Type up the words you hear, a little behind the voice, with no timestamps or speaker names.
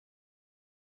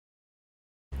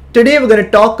Today we're going to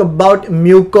talk about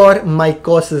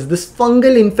mucormycosis, this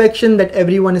fungal infection that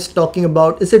everyone is talking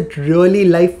about. Is it really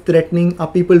life-threatening? Are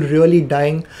people really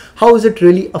dying? How is it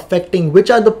really affecting? Which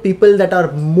are the people that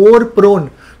are more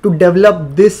prone to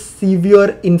develop this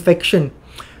severe infection?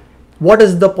 What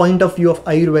is the point of view of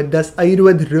Ayurveda? Does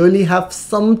Ayurveda really have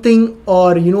something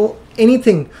or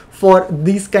anything for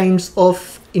these kinds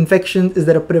of infections? Is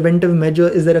there a preventive measure?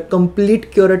 Is there a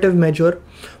complete curative measure?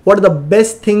 What are the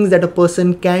best things that a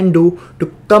person can do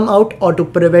to come out or to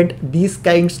prevent these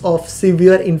kinds of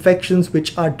severe infections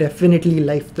which are definitely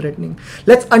life-threatening?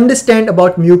 Let's understand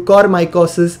about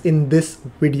mucormycosis in this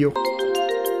video.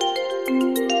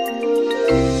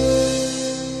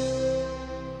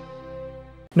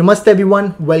 Namaste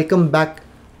everyone, welcome back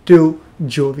to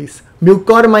Jyovis.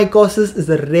 Mucormycosis is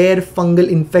a rare fungal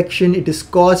infection. It is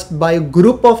caused by a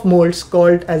group of molds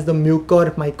called as the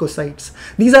mucormycosites.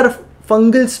 These are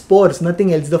fungal spores,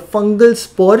 nothing else, the fungal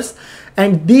spores,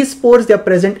 and these spores, they are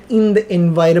present in the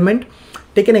environment.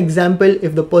 Take an example,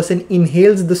 if the person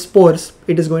inhales the spores,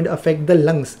 it is going to affect the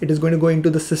lungs. It is going to go into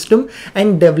the system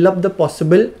and develop the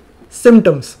possible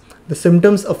symptoms. The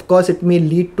symptoms, of course, it may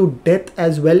lead to death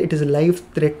as well. It is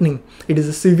life-threatening. It is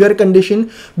a severe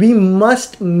condition. We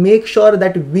must make sure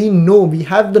that we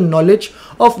have the knowledge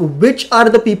of which are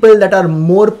the people that are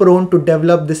more prone to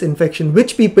develop this infection,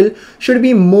 which people should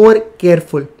be more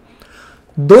careful.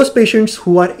 Those patients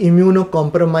who are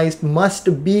immunocompromised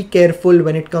must be careful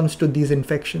when it comes to these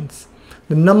infections.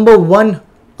 The number one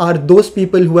are those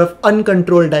people who have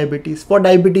uncontrolled diabetes. For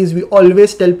diabetes, we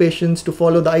always tell patients to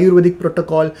follow the Ayurvedic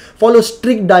protocol, follow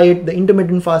strict diet, the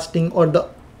intermittent fasting, or the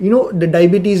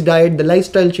diabetes diet, the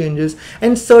lifestyle changes,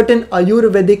 and certain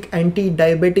Ayurvedic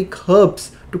anti-diabetic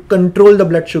herbs to control the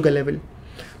blood sugar level.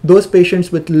 Those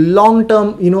patients with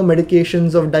long-term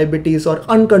medications of diabetes or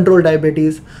uncontrolled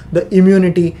diabetes, the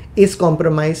immunity is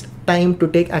compromised. Time to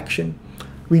take action.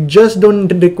 We just don't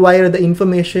require the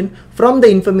information. From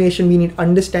the information, we need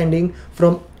understanding.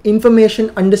 From information,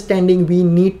 understanding, we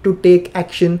need to take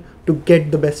action to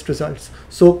get the best results.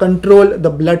 So control the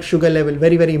blood sugar level,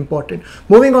 very, very important.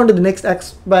 Moving on to the next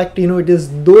aspect, it is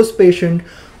those patients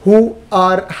who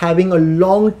are having a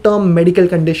long-term medical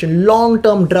condition,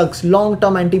 long-term drugs,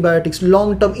 long-term antibiotics,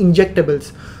 long-term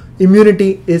injectables.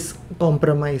 Immunity is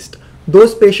compromised.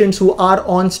 Those patients who are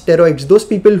on steroids, those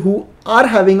people who are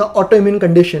having an autoimmune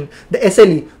condition, the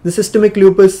SLE, the systemic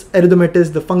lupus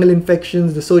erythematosus, the fungal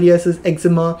infections, the psoriasis,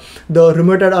 eczema, the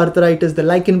rheumatoid arthritis, the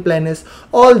lichen planus,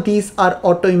 all these are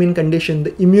autoimmune conditions.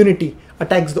 The immunity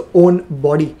attacks the own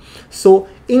body. So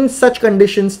in such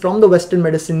conditions, from the Western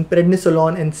medicine,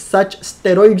 prednisolone and such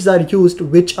steroids are used,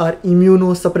 which are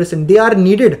immunosuppressant. They are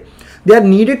needed. They are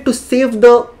needed to save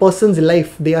the person's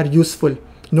life. They are useful.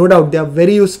 No doubt, they are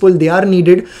very useful, they are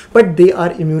needed, but they are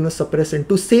immunosuppressant.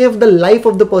 To save the life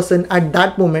of the person at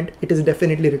that moment, it is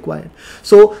definitely required.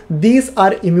 So these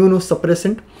are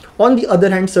immunosuppressant. On the other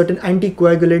hand, certain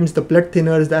anticoagulants, the blood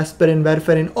thinners, the aspirin,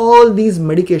 warfarin, all these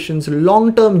medications,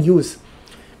 long-term use,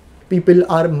 people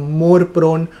are more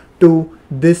prone to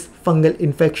this fungal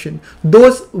infection.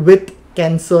 Those with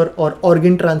cancer or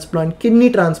organ transplant, kidney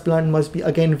transplant must be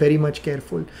again very much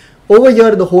careful. Over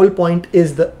here, the whole point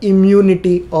is the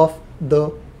immunity of the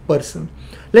person.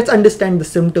 Let's understand the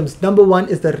symptoms. Number one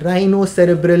is the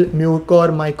rhinocerebral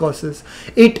mucormycosis.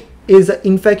 It is an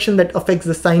infection that affects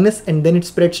the sinus and then it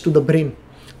spreads to the brain.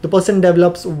 The person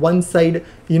develops one side,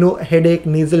 headache,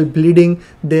 nasal bleeding.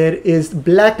 There is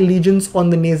black lesions on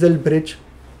the nasal bridge.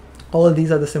 All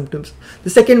these are the symptoms. The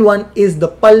second one is the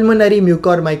pulmonary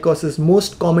mucormycosis,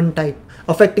 most common type,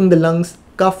 affecting the lungs.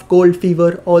 Cough, cold,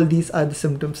 fever, all these are the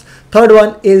symptoms. Third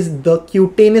one is the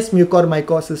cutaneous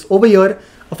mucormycosis. Over here,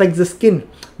 affects the skin,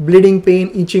 bleeding,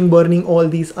 pain, itching, burning, all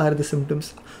these are the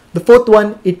symptoms. The fourth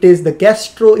one, it is the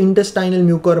gastrointestinal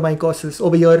mucormycosis.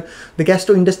 Over here, the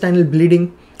gastrointestinal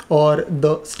bleeding or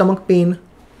the stomach pain,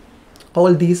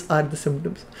 all these are the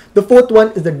symptoms. The fourth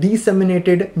one is the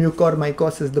disseminated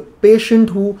mucormycosis. The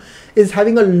patient who is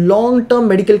having a long-term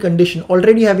medical condition,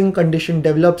 already having condition,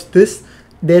 develops this.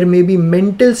 There may be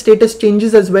mental status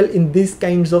changes as well in these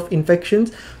kinds of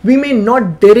infections. We may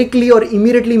not directly or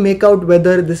immediately make out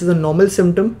whether this is a normal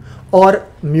symptom or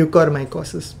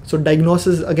mucormycosis. So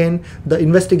diagnosis again, the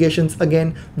investigations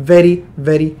again, very,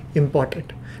 very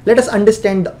important. let us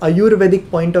understand the Ayurvedic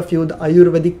point of view, the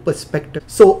Ayurvedic perspective.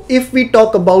 So if we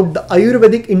talk about the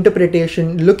Ayurvedic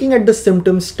interpretation, looking at the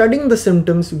symptoms, studying the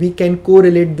symptoms, we can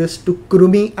correlate this to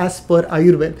Krumi as per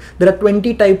Ayurveda. There are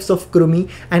 20 types of Krumi,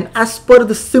 and as per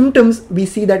the symptoms, we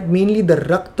see that mainly the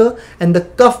Rakta and the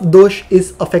Kapha dosh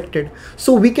is affected.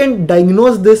 So we can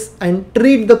diagnose this and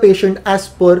treat the patient as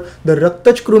per the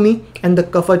Raktach Krumi and the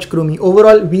Kaphach Krumi.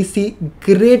 Overall, we see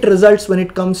great results when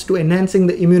it comes to enhancing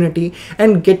the immunity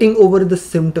and getting over the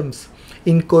symptoms.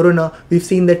 In Corona, we've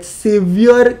seen that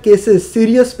severe cases,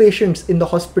 serious patients in the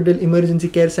hospital, emergency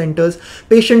care centers,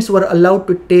 patients were allowed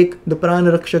to take the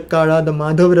Prana Rakshak Kada, the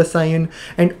Madhav Rasayan,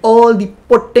 and all the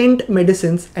potent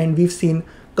medicines, and we've seen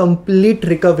complete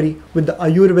recovery with the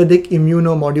Ayurvedic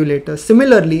immunomodulators.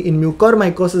 Similarly, in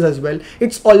mucormycosis as well,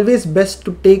 it's always best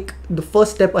to take the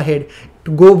first step ahead,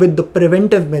 to go with the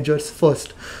preventive measures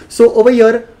first. So over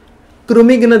here,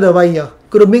 Krumigna Davaya,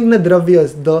 Krumigna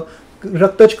Dravyas, the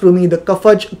Raktach Krumi, the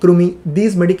Kaphaj Krumi,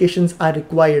 these medications are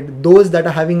required. Those that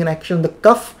are having an action on the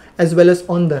Kaph as well as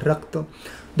on the Rakta.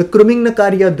 The Krumigna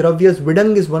Karya Dravyas,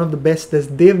 Vidang is one of the best. There's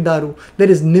Devdaru, there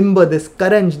is Nimba, there's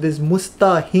Karanj, there's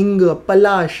Musta, Hinga,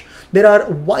 Palash. There are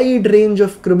a wide range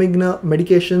of Krumigna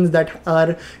medications that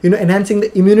are, enhancing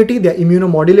the immunity. They are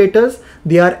immunomodulators.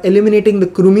 They are eliminating the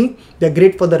Krumi. They're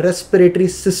great for the respiratory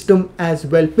system as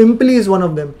well. Pimpli is one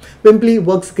of them. Pimpli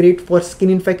works great for skin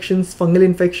infections, fungal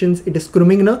infections. It is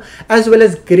Krumigna, as well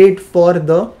as great for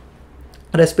the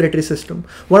respiratory system.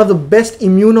 One of the best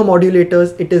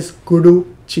immunomodulators, it is Guduchi.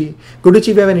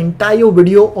 Guduchi, we have an entire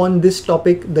video on this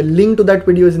topic. The link to that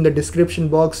video is in the description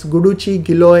box. Guduchi,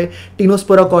 Giloy,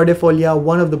 Tinospora cordifolia,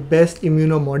 one of the best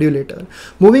immunomodulator.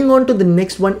 Moving on to the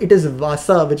next one, it is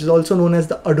Vasa, which is also known as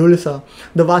the Adulsa,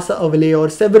 the Vasa Avale, or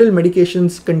several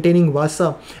medications containing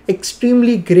Vasa.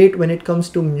 Extremely great when it comes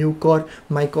to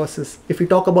mucormycosis. If we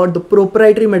talk about the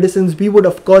proprietary medicines, we would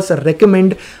of course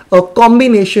recommend a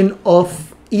combination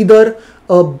of either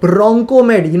a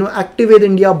Bronchomed, Activate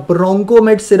India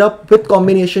Bronchomed syrup with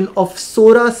combination of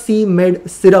Sora C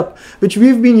Med syrup, which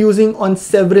we've been using on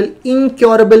several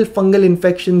incurable fungal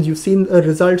infections. You've seen the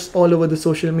results all over the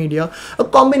social media. A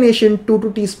combination 2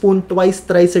 to teaspoon twice,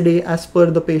 thrice a day as per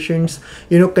the patient's,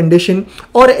 condition,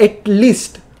 or at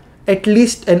least an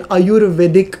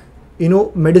Ayurvedic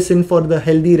medicine for the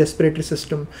healthy respiratory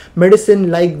system. Medicine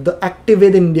like the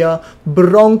Activate India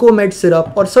Bronchomed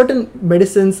syrup, or certain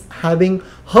medicines having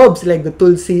herbs like the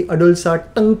Tulsi,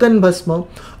 Adulsa, Tankan Bhasma.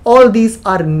 All these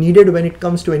are needed when it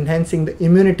comes to enhancing the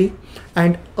immunity,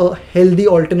 and a healthy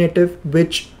alternative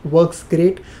which works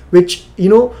great, which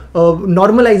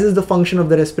normalizes the function of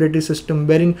the respiratory system,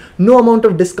 wherein no amount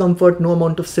of discomfort, no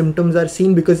amount of symptoms are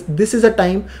seen, because this is a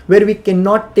time where we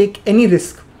cannot take any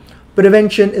risk.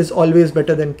 Prevention is always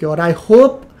better than cure. I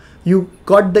hope you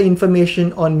got the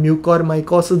information on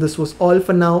mucormycosis. This was all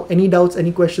for now. Any doubts,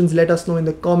 any questions, let us know in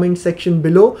the comment section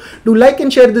below. Do like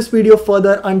and share this video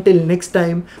further. Until next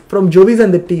time, from Jyovis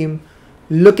and the team,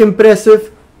 look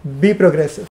impressive, be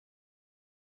progressive.